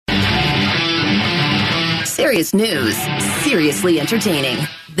Serious news, seriously entertaining.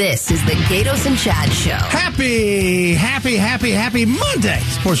 This is the Gaydos and Chad Show. Happy Monday.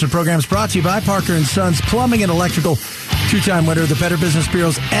 This portion of the program is brought to you by Parker & Sons Plumbing and Electrical, two-time winner of the Better Business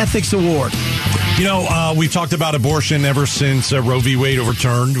Bureau's Ethics Award. You know, we've talked about abortion ever since Roe v. Wade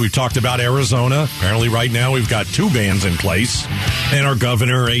overturned. We've talked about Arizona. Apparently right now we've got 2 bans in place. And our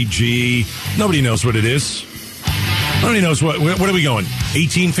governor, AG, nobody knows what it is. Nobody knows what are we going?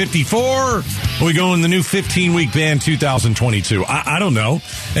 1854? Are we going the new 15-week ban 2022? I don't know.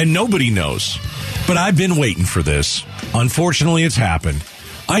 And nobody knows. But I've been waiting for this. Unfortunately, it's happened.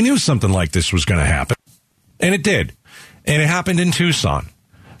 I knew something like this was going to happen. And it did. And it happened in Tucson.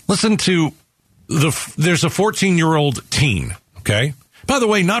 Listen to there's a 14-year-old teen, okay? By the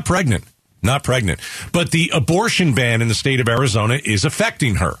way, not pregnant. But the abortion ban in the state of Arizona is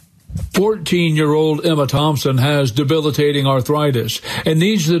affecting her. 14-year-old Emma Thompson has debilitating arthritis and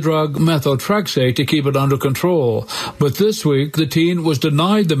needs the drug methotrexate to keep it under control. But this week, the teen was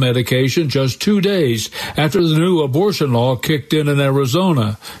denied the medication just 2 days after the new abortion law kicked in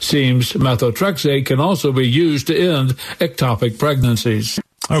Arizona. Seems methotrexate can also be used to end ectopic pregnancies.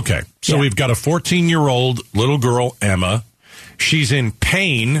 Okay, so we've got a 14-year-old little girl, Emma. She's in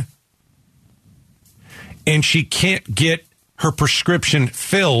pain, and she can't get her prescription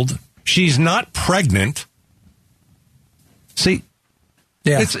filled. She's not pregnant. See?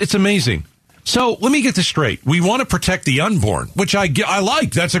 Yeah. It's amazing. So let me get this straight. We want to protect the unborn, which I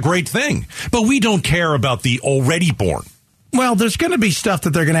like. That's a great thing. But we don't care about the already born. Well, there's going to be stuff that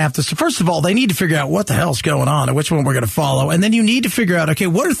they're going to have to... So first of all, they need to figure out what the hell's going on and which one we're going to follow. And then you need to figure out, okay,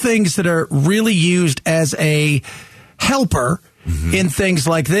 what are things that are really used as a helper in things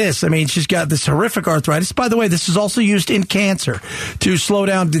like this? I mean, she's got this horrific arthritis. By the way, this is also used in cancer to slow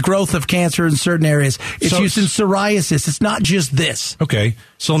down the growth of cancer in certain areas. It's used in psoriasis. It's not just this. Okay,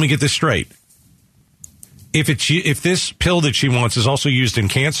 so let me get this straight. If this pill that she wants is also used in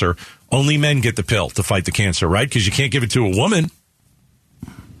cancer, only men get the pill to fight the cancer, right? Because you can't give it to a woman,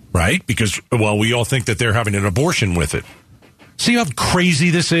 right? Because, well, we all think that they're having an abortion with it. See how crazy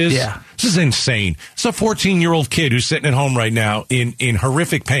this is? Yeah. This is insane. It's a 14-year-old kid who's sitting at home right now in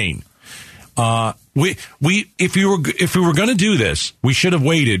horrific pain. If we were going to do this, we should have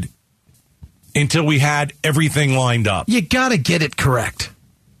waited until we had everything lined up. You got to get it correct.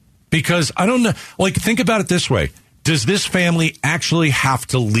 Because I don't know, like, think about it this way. Does this family actually have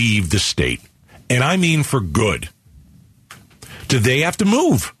to leave the state? And I mean for good. Do they have to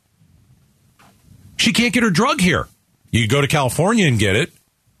move? She can't get her drug here. You go to California and get it.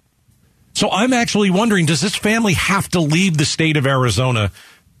 So I'm actually wondering, does this family have to leave the state of Arizona,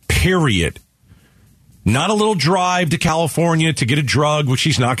 period? Not a little drive to California to get a drug, which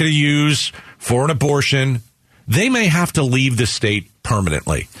she's not going to use for an abortion. They may have to leave the state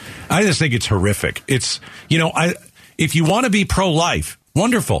permanently. I just think it's horrific. It's, if you want to be pro-life,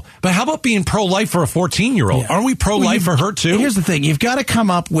 wonderful. But how about being pro-life for a 14-year-old? Aren't we pro-life for her, too? Here's the thing. You've got to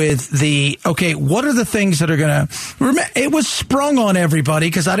come up with what are the things that are going to... It was sprung on everybody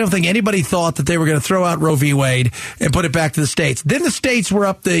because I don't think anybody thought that they were going to throw out Roe v. Wade and put it back to the states. Then the states were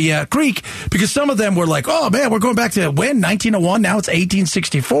up the creek because some of them were like, oh, man, we're going back to when? 1901? Now it's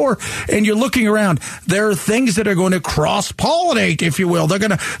 1864. And you're looking around. There are things that are going to cross-pollinate, if you will. They're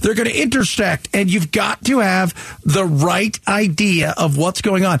going to intersect. And you've got to have the right idea of what's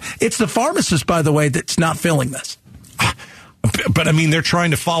going on. It's the pharmacist, by the way, that's not filling this. But, I mean, they're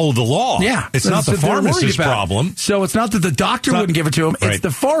trying to follow the law. Yeah. It's not the pharmacist's problem. So it's not that the doctor wouldn't give it to him. Right. It's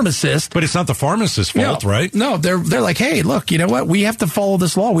the pharmacist. But it's not the pharmacist's fault, right? No, they're like, hey, look, you know what? We have to follow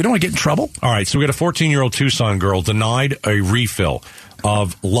this law. We don't want to get in trouble. All right, so we got a 14-year-old Tucson girl denied a refill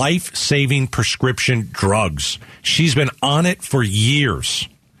of life-saving prescription drugs. She's been on it for years.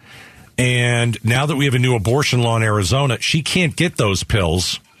 And now that we have a new abortion law in Arizona, she can't get those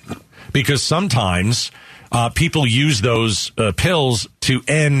pills because sometimes people use those pills to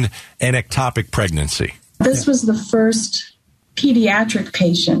end an ectopic pregnancy. This was the first pediatric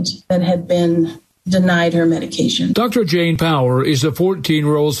patient that had been denied her medication. Dr. Jane Power is a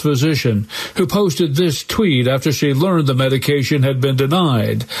 14-year-old's physician who posted this tweet after she learned the medication had been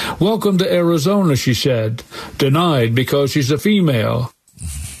denied. Welcome to Arizona, she said. Denied because she's a female.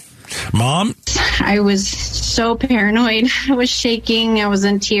 Mom? I was so paranoid. I was shaking. I was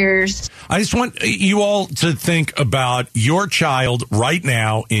in tears. I just want you all to think about your child right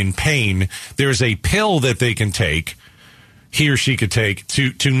now in pain. There's a pill that they can take, he or she could take,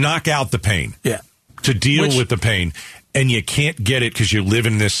 to knock out the pain. Yeah. To deal with the pain. And you can't get it because you live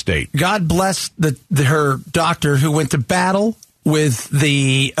in this state. God bless her doctor who went to battle with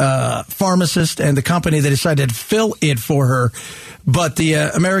the pharmacist and the company that decided to fill it for her. But the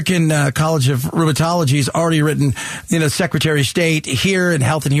American College of Rheumatology has already written, Secretary of State here in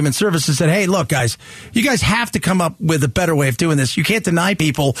Health and Human Services said, hey, look, guys, you guys have to come up with a better way of doing this. You can't deny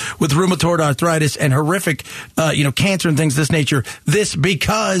people with rheumatoid arthritis and horrific, cancer and things of this nature this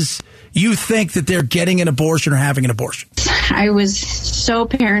because you think that they're getting an abortion or having an abortion. I was so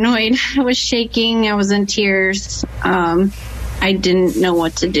paranoid. I was shaking. I was in tears. I didn't know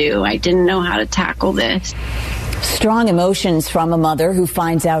what to do. I didn't know how to tackle this. Strong emotions from a mother who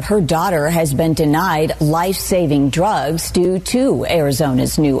finds out her daughter has been denied life-saving drugs due to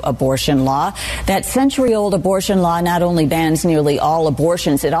Arizona's new abortion law. That century-old abortion law not only bans nearly all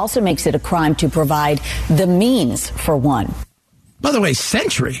abortions, it also makes it a crime to provide the means for one. By the way,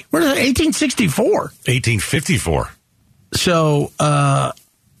 century. We're in 1864. 1854. So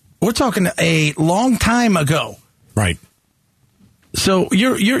we're talking a long time ago. Right. So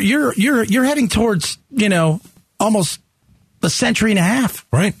you're heading towards, almost a century and a half.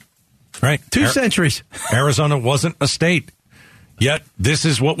 Right. 2 centuries. Arizona wasn't a state. Yet this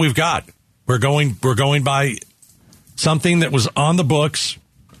is what we've got. We're going by something that was on the books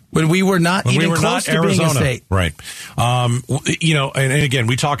when we were not even close to being a state. Right. And again,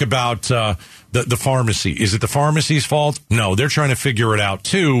 we talk about the pharmacy. Is it the pharmacy's fault? No, they're trying to figure it out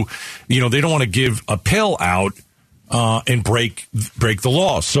too. They don't want to give a pill out and break the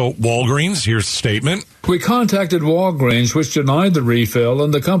law. So Walgreens, here's the statement. We contacted Walgreens, which denied the refill,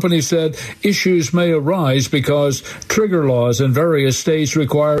 and the company said issues may arise because trigger laws in various states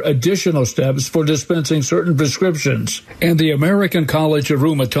require additional steps for dispensing certain prescriptions. And the American College of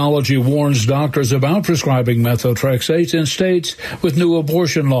Rheumatology warns doctors about prescribing methotrexate in states with new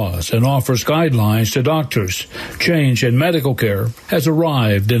abortion laws and offers guidelines to doctors. Change in medical care has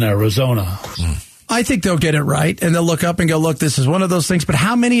arrived in Arizona. I think they'll get it right, and they'll look up and go, look, this is one of those things. But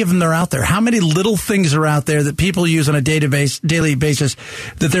how many of them are out there? How many little things are out there that people use on a daily basis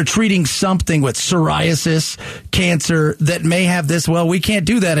that they're treating something with psoriasis, cancer, that may have this? Well, we can't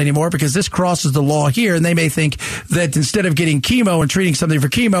do that anymore because this crosses the law here, and they may think that instead of getting chemo and treating something for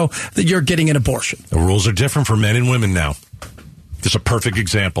chemo, that you're getting an abortion. The rules are different for men and women now. Just a perfect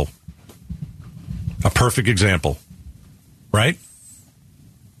example. Right?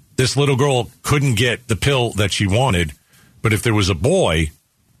 This little girl couldn't get the pill that she wanted, but if there was a boy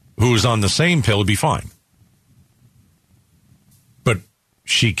who was on the same pill, it'd be fine. But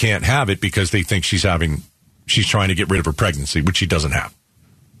she can't have it because they think she's trying to get rid of her pregnancy, which she doesn't have.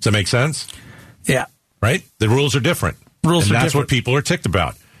 Does that make sense? Yeah. Right? The rules are different. That's what people are ticked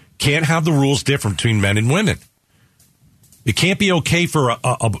about. Can't have the rules different between men and women. It can't be okay for a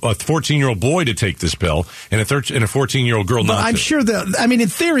 14-year-old boy to take this pill and a 14-year-old girl not to. I'm sure in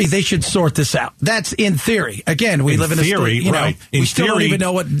theory, they should sort this out. That's in theory. Again, we live in a state, right. We still don't even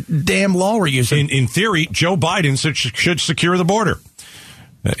know what damn law we're using. In theory, Joe Biden should secure the border.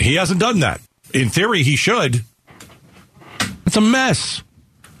 He hasn't done that. In theory, he should. It's a mess.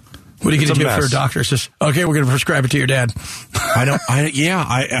 What are you going to do for a doctor? It's just, okay, we're going to prescribe it to your dad. I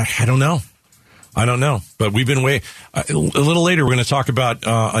don't know. I don't know, but we've been a little later, we're going to talk about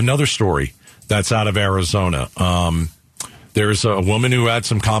another story that's out of Arizona. There's a woman who had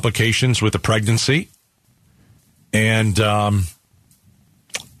some complications with a pregnancy, and the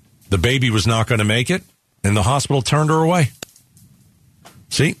baby was not going to make it, and the hospital turned her away.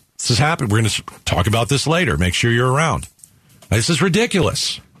 See, this has happened. We're going to talk about this later. Make sure you're around. This is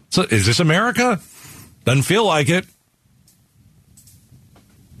ridiculous. So, is this America? Doesn't feel like it.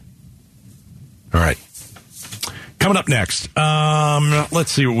 All right. Coming up next, let's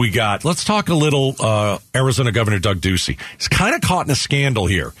see what we got. Let's talk a little Arizona Governor Doug Ducey. He's kind of caught in a scandal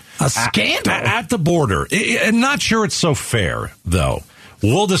here. A scandal? At the border. I'm not sure it's so fair, though.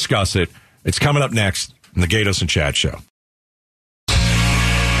 We'll discuss it. It's coming up next in the Gaydos and Chad Show.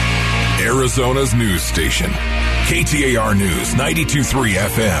 Arizona's news station. KTAR News 92.3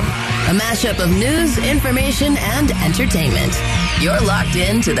 FM. A mashup of news, information, and entertainment. You're locked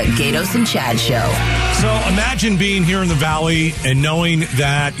in to the Gaydos and Chad Show. So imagine being here in the Valley and knowing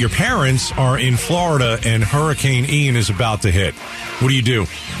that your parents are in Florida and Hurricane Ian is about to hit. What do? You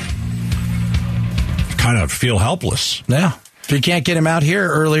kind of feel helpless. Yeah. If you can't get him out here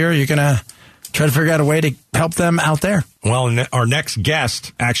earlier, you're going to try to figure out a way to help them out there. Well, our next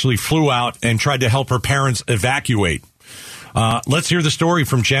guest actually flew out and tried to help her parents evacuate. Let's hear the story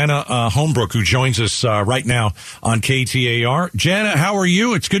from Jana Holmbrook, who joins us right now on KTAR. Jana, how are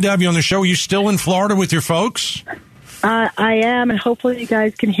you? It's good to have you on the show. Are you still in Florida with your folks? I am, and hopefully you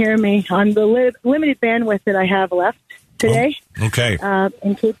guys can hear me on the limited bandwidth that I have left. today. Oh, okay.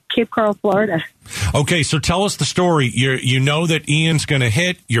 In Cape Coral, Florida. Okay, so tell us the story. You know that Ian's going to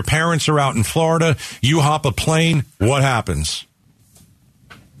hit. Your parents are out in Florida. You hop a plane. What happens?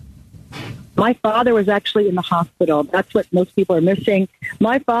 My father was actually in the hospital. That's what most people are missing.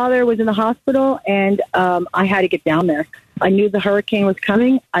 My father was in the hospital, and I had to get down there. I knew the hurricane was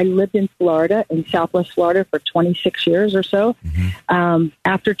coming. I lived in Florida, in Southwest Florida, for 26 years or so. Mm-hmm.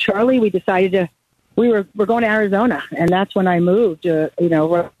 After Charlie, we decided we're going to Arizona, and that's when I moved.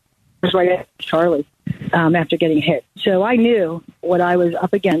 Was right after Charlie, after getting hit. So I knew what I was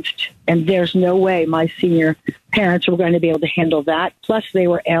up against, and there's no way my senior parents were going to be able to handle that. Plus, they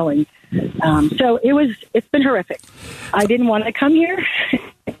were ailing. So it's been horrific. I didn't want to come here.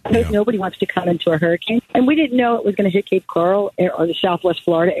 Nobody wants to come into a hurricane. And we didn't know it was going to hit Cape Coral or the Southwest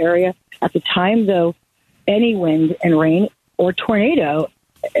Florida area at the time, though any wind and rain or tornado,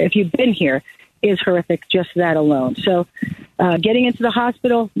 if you've been here, is horrific, just that alone. So getting into the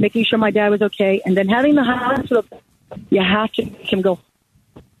hospital, making sure my dad was okay, and then having the hospital, you have to make him go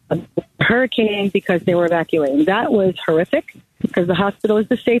hurricane because they were evacuating. That was horrific because the hospital is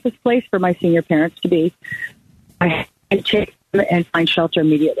the safest place for my senior parents to be. I had to take them and find shelter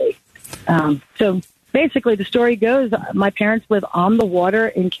immediately. So basically the story goes, my parents live on the water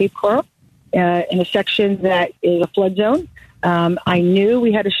in Cape Coral in a section that is a flood zone. I knew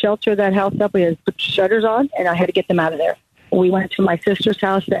we had to shelter that house up. We had to put shutters on, and I had to get them out of there. We went to my sister's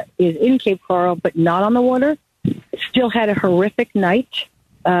house that is in Cape Coral, but not on the water. Still had a horrific night,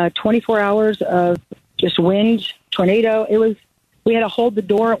 24 hours of just wind, tornado. We had to hold the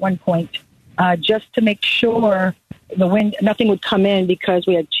door at one point just to make sure the wind, nothing would come in because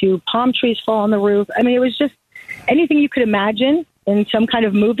we had 2 palm trees fall on the roof. I mean, it was just anything you could imagine in some kind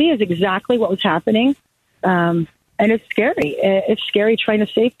of movie is exactly what was happening. And it's scary. It's scary trying to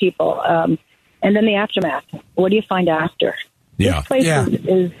save people. And then the aftermath. What do you find after? Yeah. This place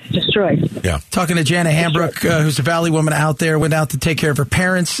is destroyed. Yeah. Talking to Jana Hambrook, who's a Valley woman out there, went out to take care of her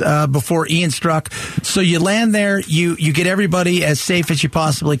parents before Ian struck. So you land there, you get everybody as safe as you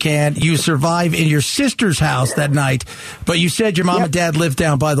possibly can. You survive in your sister's house that night, but you said your mom and dad lived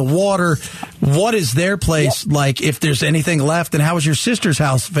down by the water. What is their place like, if there's anything left, and how was your sister's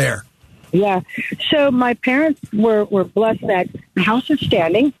house there? Yeah. So my parents were blessed that the house is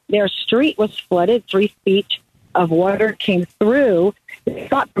standing. Their street was flooded. 3 feet of water came through. It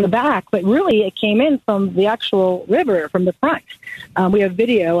got from the back, but really it came in from the actual river, from the front. We have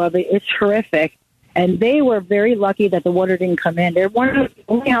video of it. It's horrific. And they were very lucky that the water didn't come in. They're one of the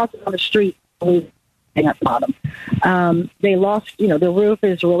only houses on the street at the bottom. They lost, the roof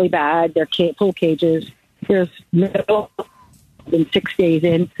is really bad. Their pool cages. There's no... In 6 days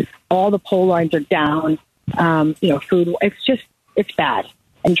in, all the pole lines are down, food. It's bad.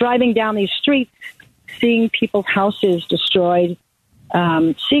 And driving down these streets, seeing people's houses destroyed,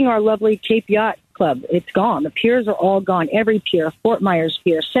 seeing our lovely Cape Yacht Club, it's gone. The piers are all gone. Every pier, Fort Myers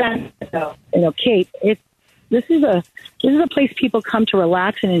Pier, San Cape. This is a place people come to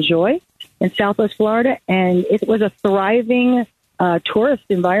relax and enjoy in Southwest Florida. And it was a thriving tourist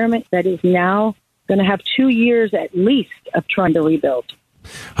environment that is now going to have 2 years at least of trying to rebuild.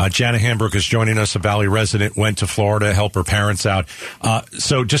 Jana Hambrook is joining us, a Valley resident, went to Florida, help her parents out.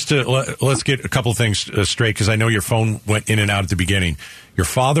 So just to let's get a couple of things straight, because I know your phone went in and out at the beginning. Your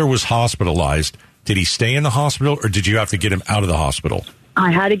father was hospitalized. Did he stay in the hospital, or did you have to get him out of the hospital?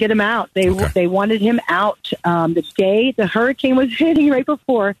 I had to get him out. They wanted him out. The day the hurricane was hitting, right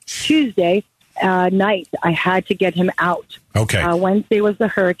before Tuesday night, I had to get him out. Okay. Wednesday was the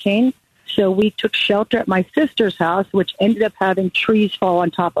hurricane. So we took shelter at my sister's house, which ended up having trees fall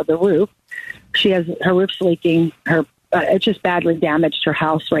on top of the roof. She has her roof's leaking. It's just badly damaged her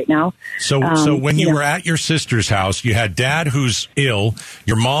house right now. So when you were at your sister's house, you had dad who's ill.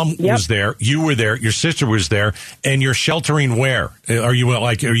 Your mom was there. You were there. Your sister was there, and you're sheltering where? Are you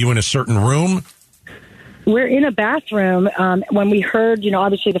in a certain room? We're in a bathroom. When we heard,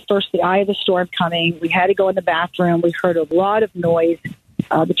 obviously the eye of the storm coming, we had to go in the bathroom. We heard a lot of noise.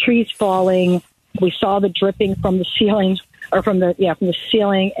 The trees falling. We saw the dripping from the ceiling, from the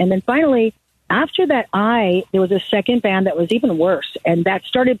ceiling. And then finally, after that there was a second band that was even worse, and that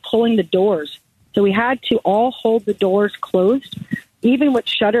started pulling the doors. So we had to all hold the doors closed. Even with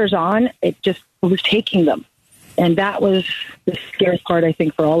shutters on, it was taking them. And that was the scariest part, I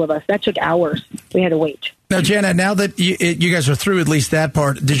think, for all of us. That took hours. We had to wait. Now, Jana, now that you guys are through at least that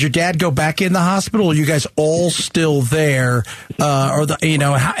part, did your dad go back in the hospital? Or are you guys all still there?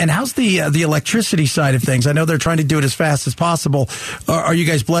 And how's the electricity side of things? I know they're trying to do it as fast as possible. Are you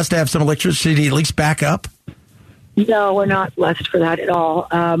guys blessed to have some electricity at least back up? No, we're not blessed for that at all.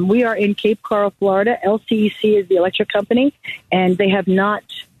 We are in Cape Coral, Florida. LCEC is the electric company, and they have not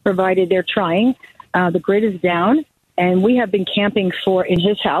provided. They're trying. The grid is down, and we have been camping in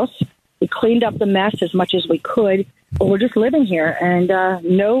his house. We cleaned up the mess as much as we could, but we're just living here. And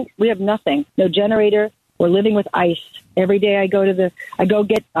no, we have nothing. No generator. We're living with ice. Every day I go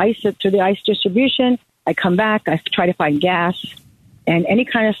get ice through the ice distribution. I come back. I try to find gas and any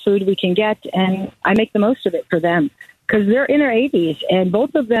kind of food we can get, and I make the most of it for them because they're in their 80s, and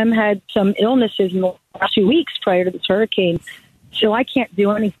both of them had some illnesses in the last 2 weeks prior to this hurricane, so I can't do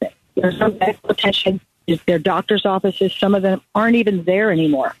anything. There's no medical attention. Their doctor's offices, some of them aren't even there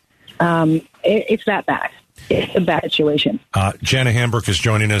anymore. It's that bad. It's a bad situation. Jana Hamburg is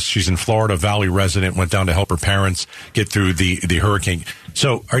joining us. She's in Florida, Valley resident, went down to help her parents get through the hurricane.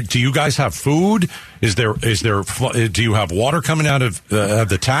 So do you guys have food? Do you have water coming out of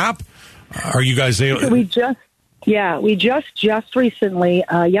the tap? Are you guys able? We just recently,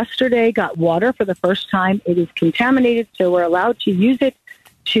 yesterday, got water for the first time. It is contaminated, so we're allowed to use it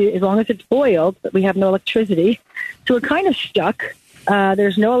as long as it's boiled, but we have no electricity. So we're kind of stuck.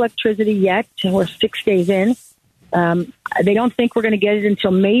 There's no electricity yet. We're 6 days in. They don't think we're going to get it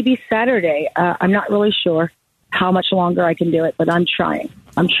until maybe Saturday. I'm not really sure how much longer I can do it, but I'm trying.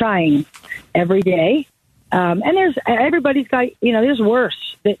 I'm trying every day. And everybody's got, there's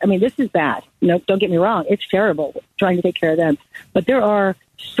worse. This is bad. Don't get me wrong. It's terrible trying to take care of them. But there are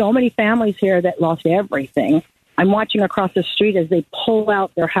so many families here that lost everything. I'm watching across the street as they pull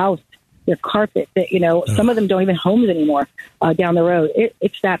out their house, their carpet, some of them don't even homes anymore down the road.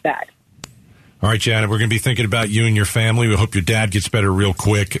 It's that bad. All right, Janet, we're going to be thinking about you and your family. We hope your dad gets better real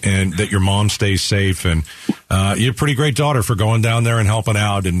quick and that your mom stays safe. And you're a pretty great daughter for going down there and helping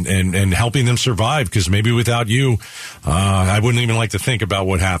out and helping them survive, because maybe without you, I wouldn't even like to think about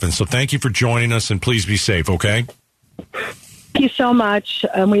what happened. So thank you for joining us, and please be safe, okay? Thank you so much.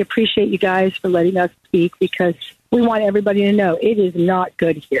 We appreciate you guys for letting us speak, because we want everybody to know it is not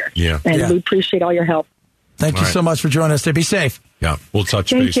good here. Yeah. And we appreciate all your help. Thank you so much for joining us. Be safe. Yeah, we'll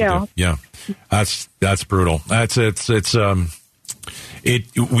touch base with you. Yeah, that's brutal.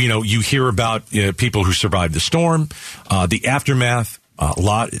 You hear about people who survived the storm, the aftermath. A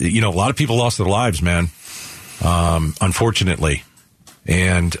lot of people lost their lives, man. Unfortunately,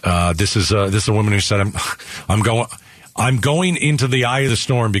 and this is a woman who said, "I'm going into the eye of the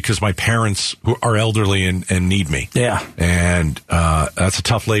storm because my parents who are elderly and need me." Yeah, and that's a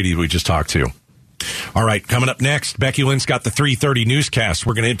tough lady we just talked to. All right, coming up next, Becky Lynn's got the 3:30 newscast.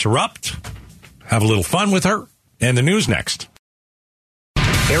 We're going to interrupt, have a little fun with her, and the news next.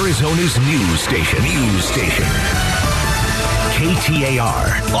 Arizona's news station.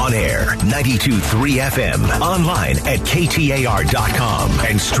 KTAR, on air, 92.3 FM, online at KTAR.com,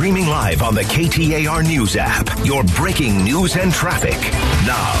 and streaming live on the KTAR News app. Your breaking news and traffic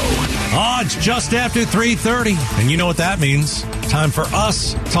now. It's just after 3:30, and you know what that means. Time for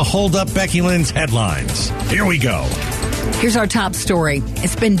us to hold up Becky Lynn's headlines. Here we go. Here's our top story.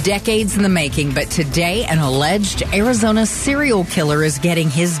 It's been decades in the making, but today an alleged Arizona serial killer is getting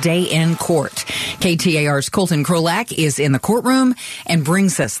his day in court. KTAR's Colton Krolak is in the courtroom and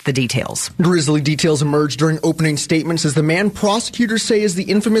brings us the details. Grisly details emerged during opening statements as the man prosecutors say is the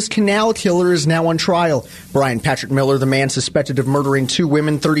infamous Canal Killer is now on trial. Brian Patrick Miller, the man suspected of murdering 2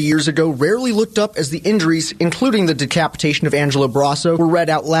 women 30 years ago, rarely looked up as the injuries, including the decapitation of Angela Brasso, were read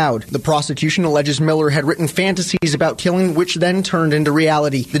out loud. The prosecution alleges Miller had written fantasies about killing, which then turned into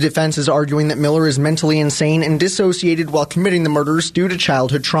reality. The defense is arguing that Miller is mentally insane and dissociated while committing the murders due to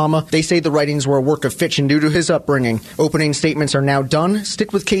childhood trauma. They say the writings were a work of fiction due to his upbringing. Opening statements are now done.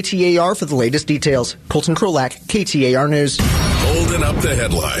 Stick with KTAR for the latest details. Colton Krolak, KTAR News. Holding up the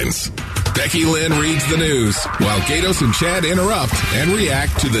headlines. Becky Lynn reads the news while Gaydos and Chad interrupt and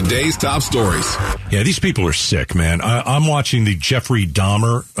react to the day's top stories. Yeah, these people are sick, man. I'm watching the Jeffrey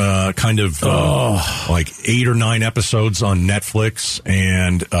Dahmer like 8 or 9 episodes on Netflix,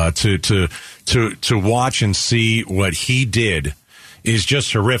 and to watch and see what he did is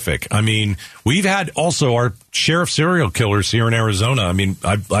just horrific. I mean, we've had also our share of serial killers here in Arizona. I mean,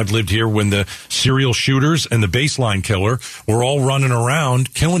 I've lived here when the serial shooters and the baseline killer were all running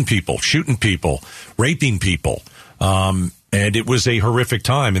around killing people, shooting people, raping people. And it was a horrific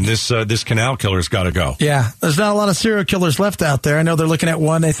time, and this canal killer's got to go. Yeah, there's not a lot of serial killers left out there. I know they're looking at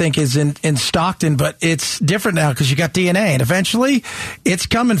one they think is in Stockton, but it's different now because you got DNA, and eventually it's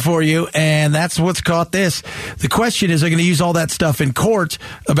coming for you, and that's what's caught this. The question is, they're going to use all that stuff in court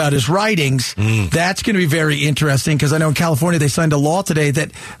about his writings. That's going to be very interesting because I know in California they signed a law today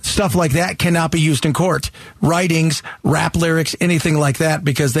that stuff like that cannot be used in court. Writings, rap lyrics, anything like that,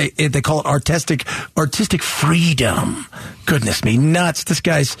 because they call it artistic freedom. Goodness me, nuts. This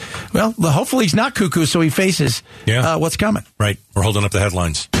guy's, well, hopefully he's not cuckoo, so he faces what's coming. Right. We're holding up the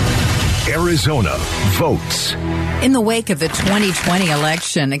headlines. Arizona votes. In the wake of the 2020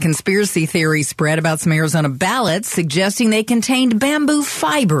 election, a conspiracy theory spread about some Arizona ballots suggesting they contained bamboo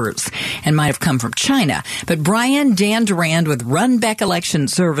fibers and might have come from China. But Brian Dan Durand with Runbeck Election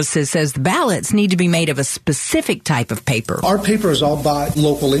Services says the ballots need to be made of a specific type of paper. Our paper is all bought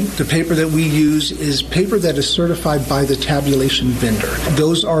locally. The paper that we use is paper that is certified by the tabulation vendor.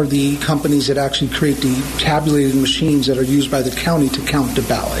 Those are the companies that actually create the tabulating machines that are used by the county to count the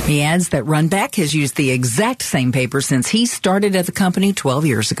ballot. He adds that Runbeck has used the exact same paper since he started at the company 12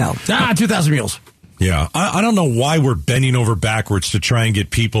 years ago. 2,000 mules. Yeah, I don't know why we're bending over backwards to try and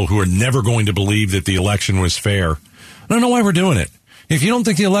get people who are never going to believe that the election was fair. I don't know why we're doing it. If you don't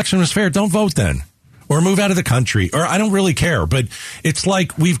think the election was fair, don't vote then. Or move out of the country. Or I don't really care. But it's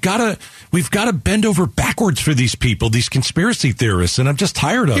like we've got to bend over backwards for these people, these conspiracy theorists, and I'm just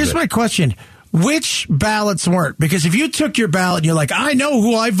tired of it. Here's my question. Which ballots weren't? Because if you took your ballot and you're like, I know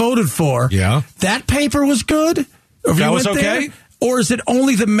who I voted for. Yeah. That paper was good? That was okay? Or is it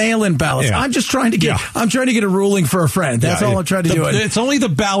only the mail-in ballots? Yeah. I'm just trying to get. Yeah. I'm trying to get a ruling for a friend. That's all I'm trying to do. It's only the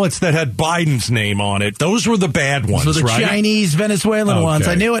ballots that had Biden's name on it. Those were the bad ones, so the right? Chinese, Venezuelan ones.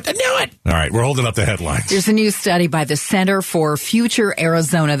 I knew it. All right, we're holding up the headlines. There's a new study by the Center for Future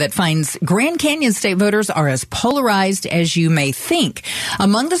Arizona that finds Grand Canyon state voters are as polarized as you may think.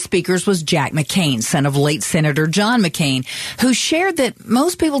 Among the speakers was Jack McCain, son of late Senator John McCain, who shared that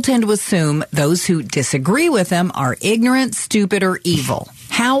most people tend to assume those who disagree with them are ignorant, stupid, or evil.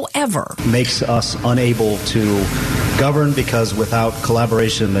 However, makes us unable to govern because without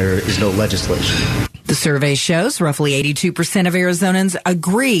collaboration there is no legislation. The survey shows roughly 82% of Arizonans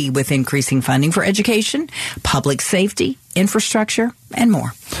agree with increasing funding for education, public safety, infrastructure, and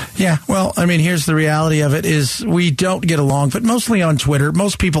more. Yeah, well, I mean, here's the reality of it is we don't get along, but mostly on Twitter.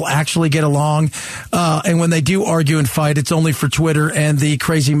 Most people actually get along, and when they do argue and fight, it's only for Twitter and the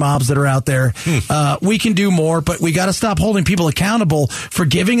crazy mobs that are out there. We can do more, but we got to stop holding people accountable for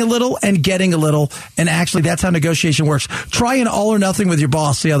giving a little and getting a little, and actually that's how negotiation works. Try an all or nothing with your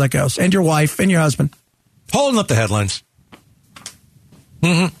boss, see how that goes, and your wife and your husband. Holding up the headlines.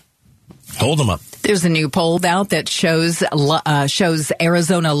 Hold them up. There's a new poll out that shows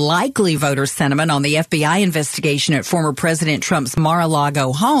Arizona likely voter sentiment on the FBI investigation at former President Trump's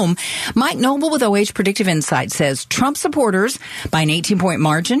Mar-a-Lago home. Mike Noble with OH Predictive Insight says Trump supporters, by an 18-point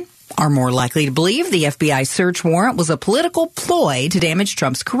margin, are more likely to believe the FBI search warrant was a political ploy to damage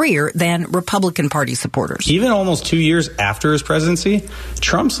Trump's career than Republican Party supporters. Even almost 2 years after his presidency,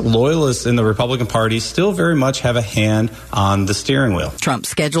 Trump's loyalists in the Republican Party still very much have a hand on the steering wheel. Trump's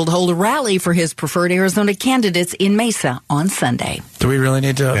scheduled to hold a rally for his preferred Arizona candidates in Mesa on Sunday. Do we really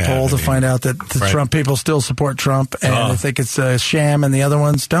need to poll to find out that the Trump people still support Trump and I think it's a sham and the other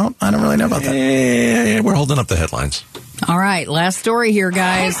ones don't? I don't really know about that. We're holding up the headlines. All right, last story here,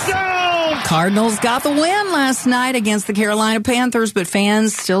 guys. Cardinals got the win last night against the Carolina Panthers, but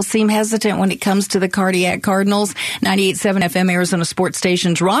fans still seem hesitant when it comes to the Cardiac Cardinals. 98.7 FM Arizona sports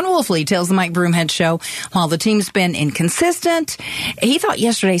station's Ron Wolfley tells the Mike Broomhead Show, while the team's been inconsistent, he thought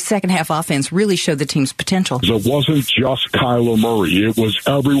yesterday's second-half offense really showed the team's potential. It wasn't just Kyler Murray. It was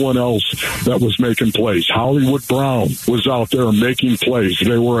everyone else that was making plays. Hollywood Brown was out there making plays.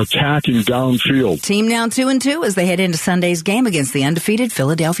 They were attacking downfield. Team now 2-2 as they head into Sunday's game against the undefeated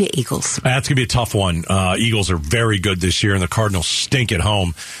Philadelphia Eagles. That's going to be a tough one. Eagles are very good this year, and the Cardinals stink at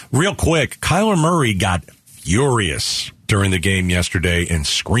home. Real quick, Kyler Murray got furious during the game yesterday and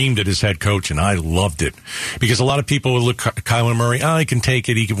screamed at his head coach, and I loved it. Because a lot of people would look at Kyler Murray, he can take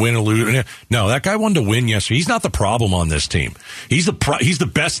it, he can win or lose. No, that guy wanted to win yesterday. He's not the problem on this team. He's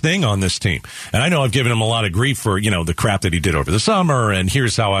the best thing on this team. And I know I've given him a lot of grief for, the crap that he did over the summer, and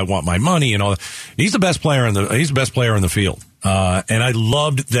here's how I want my money and all that. He's the best player in the field. And I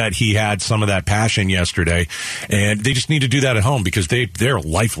loved that he had some of that passion yesterday, and they just need to do that at home because they're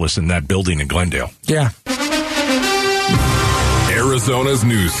lifeless in that building in Glendale. Yeah. Arizona's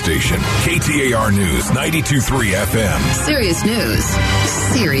news station, KTAR News 92.3 FM. Serious news.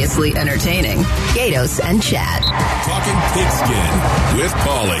 Seriously entertaining. Gaydos and Chad. Talking pigskin with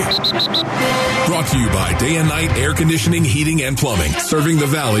Paulie. Brought to you by Day and Night Air Conditioning, Heating, and Plumbing. Serving the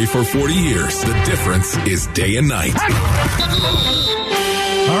Valley for 40 years. The difference is day and night.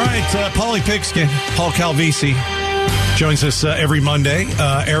 All right, Paulie Pigskin, Paul Calvisi joins us every Monday,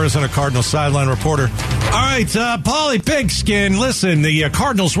 Arizona Cardinals sideline reporter. All right, Paulie Pigskin, listen, the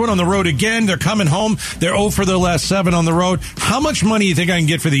Cardinals went on the road again. They're coming home. They're 0 for their last 7 on the road. How much money do you think I can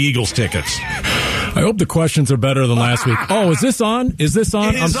get for the Eagles tickets? I hope the questions are better than last week. Oh, is this on? Is this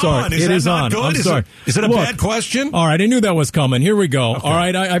on? I'm sorry. It is on. I'm sorry. Is it a bad question? All right, I knew that was coming. Here we go. Okay. All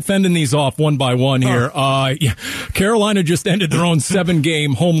right, I'm fending these off one by one here. Carolina just ended their own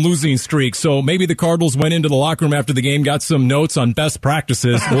 7-game home losing streak, so maybe the Cardinals went into the locker room after the game, got some notes on best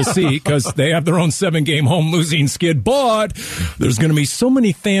practices. We'll see, because they have their own 7-game home losing skid. But there's going to be so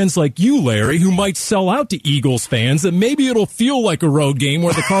many fans like you, Larry, who might sell out to Eagles fans that maybe it'll feel like a road game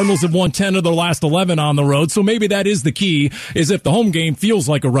where the Cardinals have won 10 of their last 11 on the road. So maybe that is the key, is if the home game feels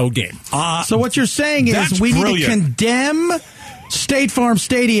like a road game. So what you're saying is we need to condemn State Farm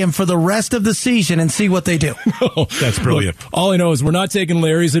Stadium for the rest of the season and see what they do. That's brilliant. Look, all I know is we're not taking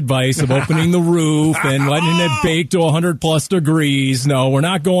Larry's advice of opening the roof and letting it bake to 100-plus degrees. No, we're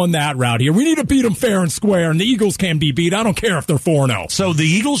not going that route here. We need to beat them fair and square, and the Eagles can be beat. I don't care if they're 4-0. So the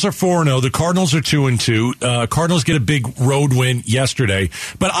Eagles are 4-0. The Cardinals are 2-2. Cardinals get a big road win yesterday.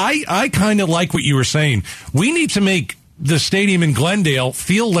 But I kind of like what you were saying. We need to make the stadium in Glendale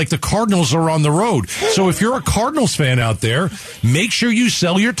feel like the Cardinals are on the road. So if you're a Cardinals fan out there, make sure you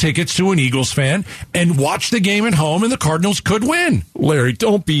sell your tickets to an Eagles fan and watch the game at home, and the Cardinals could win. Larry,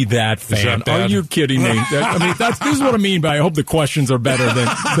 don't be that fan. Are you kidding me? This is what I mean by I hope the questions are better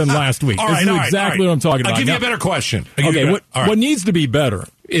than last week. This is exactly what I'm talking about. I'll give you a better question. What needs to be better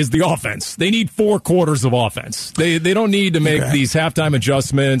is the offense. They need 4 quarters of offense. They don't need to make these halftime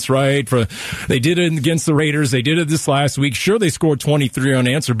adjustments, right? They did it against the Raiders. They did it this last week. Sure, they scored 23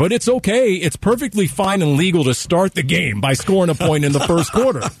 unanswered, but it's okay. It's perfectly fine and legal to start the game by scoring a point in the first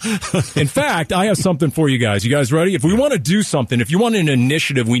quarter. In fact, I have something for you guys. You guys ready? If we want to do something, if you want an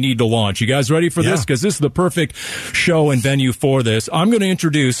initiative we need to launch, you guys ready for this? Because this is the perfect show and venue for this. I'm going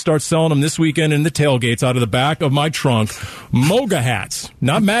to start selling them this weekend in the tailgates out of the back of my trunk, MOGA hats.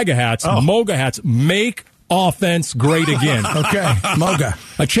 Not MAGA hats, MOGA hats. Make offense great again. Okay, MOGA.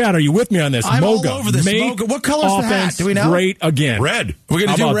 Chad, are you with me on this? I'm MOGA. all over this. Make MOGA. What color's the hat? Do we know? Great again. Red. We're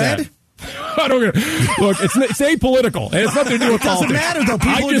going to do red? That? I don't look. It's apolitical. It has nothing to do with politics. It doesn't matter though.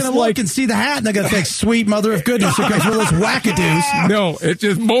 People are going to look and see the hat, and they're going to think, "Sweet mother of goodness, here comes one of those wackadoos." No, it's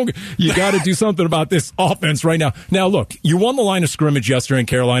just MOGA. You got to do something about this offense right now. Now, look, you won the line of scrimmage yesterday in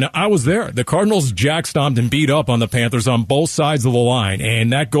Carolina. I was there. The Cardinals jack-stomped and beat up on the Panthers on both sides of the line,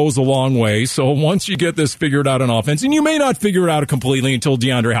 and that goes a long way. So once you get this figured out on offense, and you may not figure it out completely until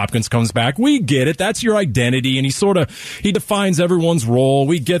DeAndre Hopkins comes back, we get it. That's your identity, and he defines everyone's role.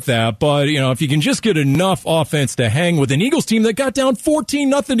 We get that, but if you can just get enough offense to hang with an Eagles team that got down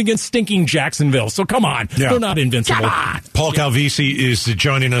 14-0 against stinking Jacksonville. So come on. They're not invincible. Paul Calvisi is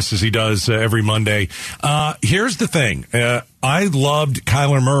joining us as he does every Monday. Here's the thing. I loved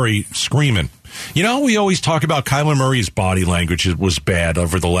Kyler Murray screaming. We always talk about Kyler Murray's body language was bad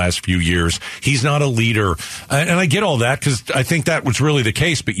over the last few years. He's not a leader. And I get all that because I think that was really the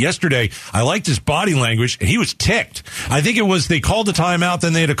case. But yesterday, I liked his body language, and he was ticked. I think it was they called a timeout,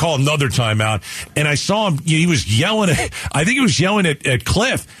 then they had to call another timeout. And I saw him, he was yelling at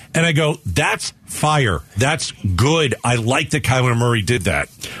Cliff. And I go, that's fire. That's good. I like that Kyler Murray did that.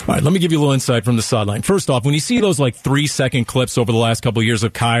 All right, let me give you a little insight from the sideline. First off, when you see those 3-second clips over the last couple of years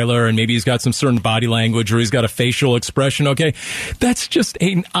of Kyler, and maybe he's got some certain body language or he's got a facial expression, okay, that's just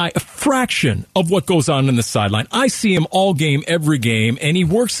a fraction of what goes on in the sideline. I see him all game, every game, and he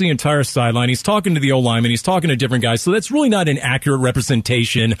works the entire sideline. He's talking to the O-lineman. He's talking to different guys. So that's really not an accurate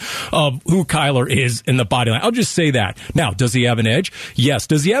representation of who Kyler is in the body line. I'll just say that. Now, does he have an edge? Yes.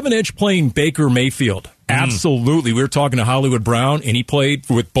 Does he have an edge playing Baker Mayfield? Absolutely. We were talking to Hollywood Brown, and he played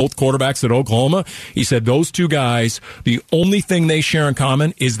with both quarterbacks at Oklahoma. He said those two guys, the only thing they share in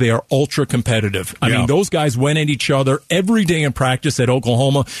common is they are ultra competitive. I mean, those guys went at each other every day in practice at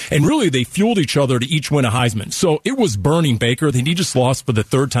Oklahoma, and really they fueled each other to each win a Heisman. So it was burning Baker. He just lost for the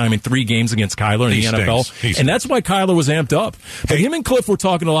 3rd time in 3 games against Kyler in the NFL. And that's why Kyler was amped up. But him and Cliff were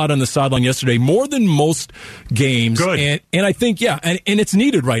talking a lot on the sideline yesterday, more than most games. Good. And I think, and it's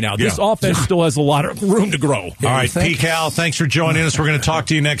needed right now. This offense still has a lot of room room to grow. All right, P-Cal, thanks for joining us. We're going to talk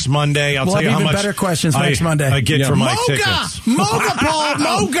to you next Monday. I'll tell you how much better questions next Monday. I get for my tickets. Moga, Paul,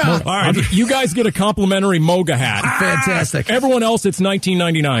 Moga. All right. You guys get a complimentary Moga hat. Fantastic. Everyone else, it's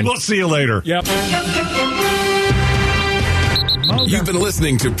 $19.99. We'll see you later. Yep. You've been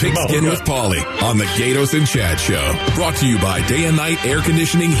listening to Pigskin with Paulie on the Gaydos and Chad Show. Brought to you by Day and Night Air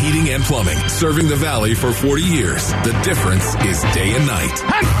Conditioning, Heating, and Plumbing. Serving the Valley for 40 years. The difference is day and night.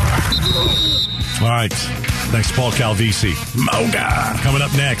 All right. Thanks to Paul Calvisi. Moga. Coming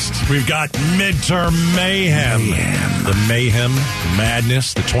up next, we've got Midterm Mayhem. The Mayhem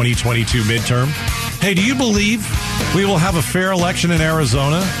Madness, the 2022 midterm. Hey, do you believe we will have a fair election in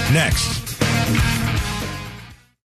Arizona? Next.